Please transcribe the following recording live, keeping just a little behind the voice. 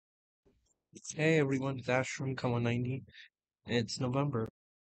Hey everyone, it's Ash from Kawa 90. It's November.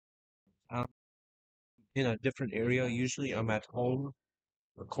 I'm in a different area. Usually I'm at home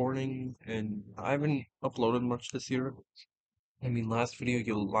recording, and I haven't uploaded much this year. I mean, last video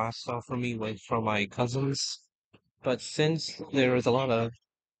you last saw from me was from my cousins. But since there is a lot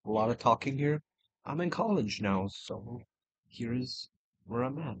of talking here, I'm in college now, so here's where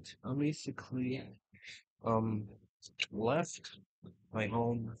I'm at. I'm basically um left my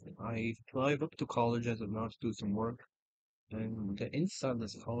home. I drive up to college as of now to do some work. And the inside of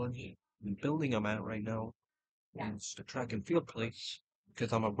this college, the building I'm at right now, is a track and field place.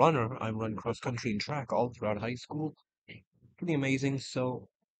 Because I'm a runner, I run cross country and track all throughout high school. Pretty amazing. So,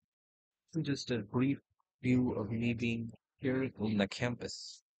 just a brief view of me being here on the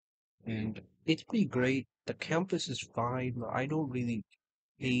campus. And it's pretty great. The campus is fine. I don't really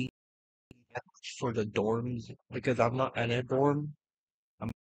pay that much for the dorms because I'm not in a dorm.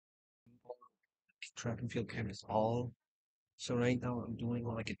 I'm track and field campus all. So right now I'm doing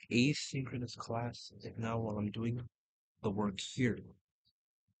like an asynchronous class right now while I'm doing the work here.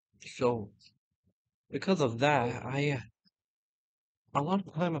 So because of that, I a lot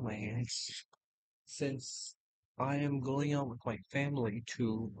of time on my hands since I am going out with my family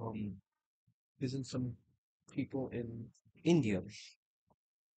to visit some people in India.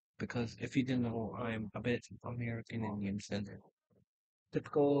 Because if you didn't know, I'm a bit American Indian and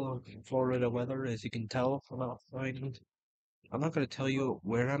typical Florida weather, as you can tell from outside. I'm not gonna tell you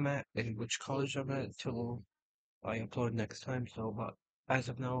where I'm at and which college I'm at till I upload next time. So, but as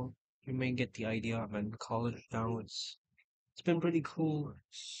of now, you may get the idea. I'm in college now. It's been pretty cool.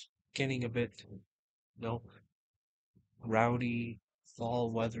 It's getting a bit, you know, rowdy.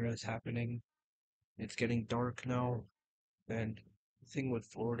 Fall weather is happening. It's getting dark now, and the thing with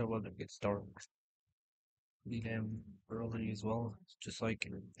Florida weather gets dark pretty damn early as well. It's just like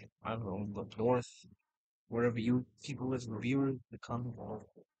I don't know, up north, wherever you people live in Revere, the comment.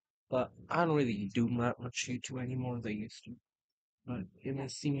 But I don't really do that much YouTube anymore. They used to. But you may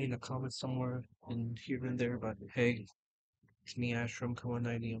see me in the comments somewhere and here and there. But hey, it's me, Ash from Koa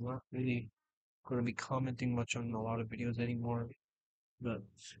 90. I'm not really going to be commenting much on a lot of videos anymore. But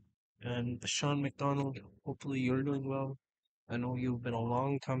and Sean McDonald, hopefully you're doing well. I know you've been a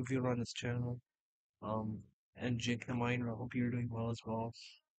long time viewer on this channel. Um, and Jake the Miner, I hope you're doing well as well.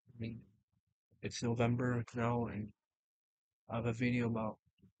 I mean, it's November now, and I have a video about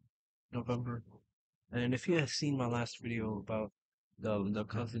November. And if you have seen my last video about the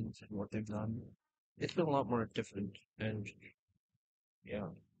cousins and what they've done, it's been a lot more different. And yeah,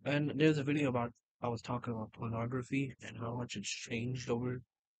 and there's a video about I was talking about pornography and how much it's changed over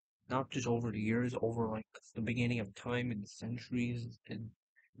not just over the years, over like the beginning of time and centuries, and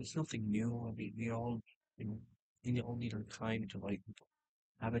it's nothing new. I mean, you know, we all need our time to like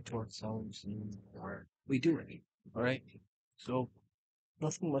have it to ourselves, and or we do it, all right? So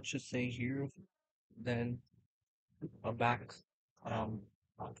nothing much to say here. Then I'm back. Um,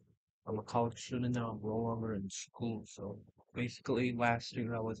 I'm a college student now. I'm no longer in school. So basically, last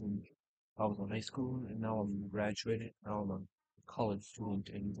year I was in high school, and now I'm graduated. Now I'm a college student,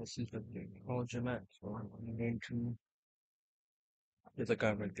 and this is the college I'm at. So I'm going to. There's a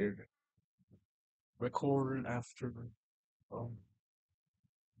guy right there. Record after um,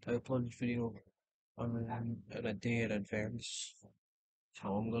 I upload this video on a day in advance. So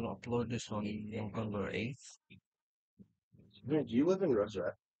I'm gonna upload this on November 8th. Hey, do you live in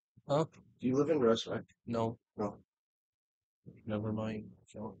Roswell? Huh? Do you live in Roswell? No, No. never mind.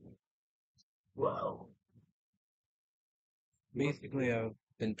 So Wow. basically, I've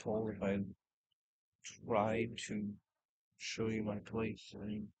been told if I try to show you my place,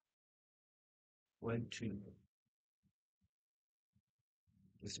 I went to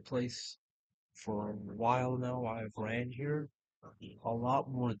this place for a while now. I've ran here a lot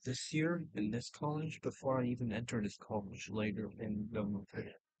more this year in this college before I even entered this college later in the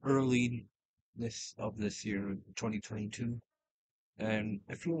early this year, 2022. And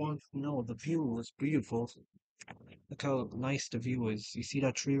if you want to know, the view was beautiful. Look how nice the view is. You see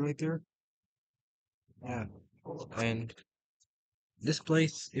that tree right there? Yeah. And this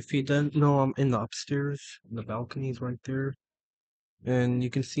place, if you don't know, I'm in the upstairs. The balcony's right there. And you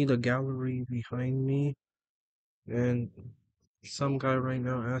can see the gallery behind me. And some guy right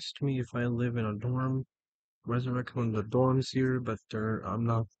now asked me if I live in a dorm. Resurrect one of the dorms here, but I'm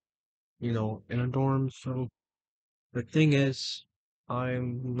not, in a dorm. So the thing is,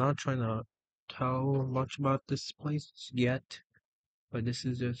 I'm not trying to tell much about this place yet, but this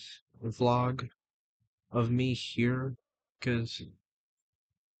is just a vlog of me here, because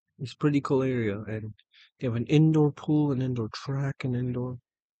it's a pretty cool area, and they have an indoor pool, an indoor track, an indoor.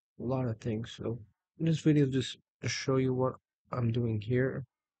 a lot of things. So in this video, just to show you what I'm doing here,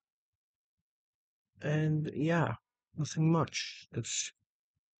 and yeah, nothing much. It's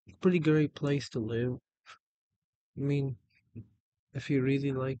a pretty great place to live. I mean, if you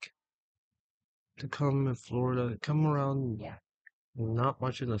really like to come in Florida, come around. Yeah. Not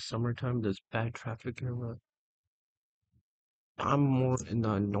much in the summertime. There's bad traffic here, but I'm more in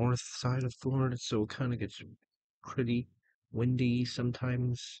the north side of Florida, so it kind of gets pretty windy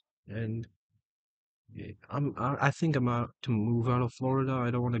sometimes. And I think I'm out to move out of Florida.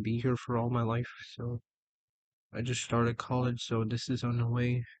 I don't want to be here for all my life, so I just started college, so this is on the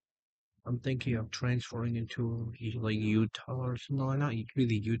way. I'm thinking of transferring into like Utah or something like not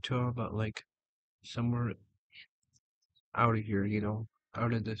really Utah, but like somewhere out of here,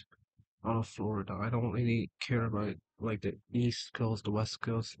 out of this out of Florida. I don't really care about like the East Coast, the West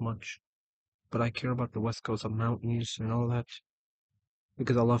Coast much, but I care about the West Coast of mountains and all that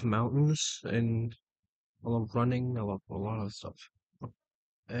because I love mountains and I love running. I love a lot of stuff.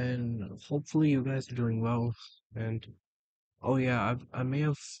 And hopefully you guys are doing well. And oh yeah, I may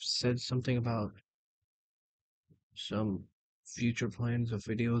have said something about some future plans of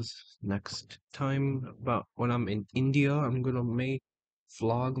videos next time about when I'm in India. I'm gonna make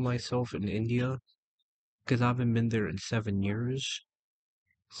vlog myself in India because I haven't been there in 7 years.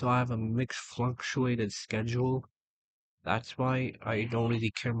 So I have a mixed fluctuated schedule. That's why I don't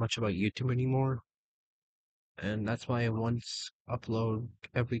really care much about YouTube anymore. And that's why I once upload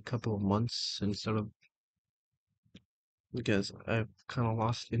every couple of months instead of because I've kind of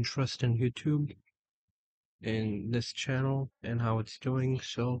lost interest in YouTube in this channel and how it's doing.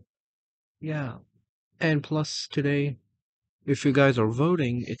 So yeah. And plus today, if you guys are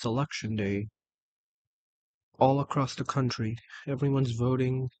voting, it's election day all across the country. Everyone's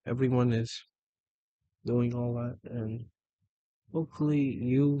voting, everyone is doing all that, and hopefully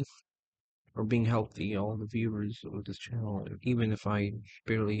you are being healthy, all the viewers of this channel, even if I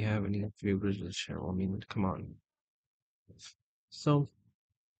barely have any viewers of this channel. I mean, come on. So,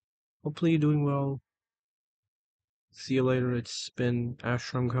 hopefully you're doing well. See you later. It's been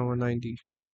Ashram Kawa 90.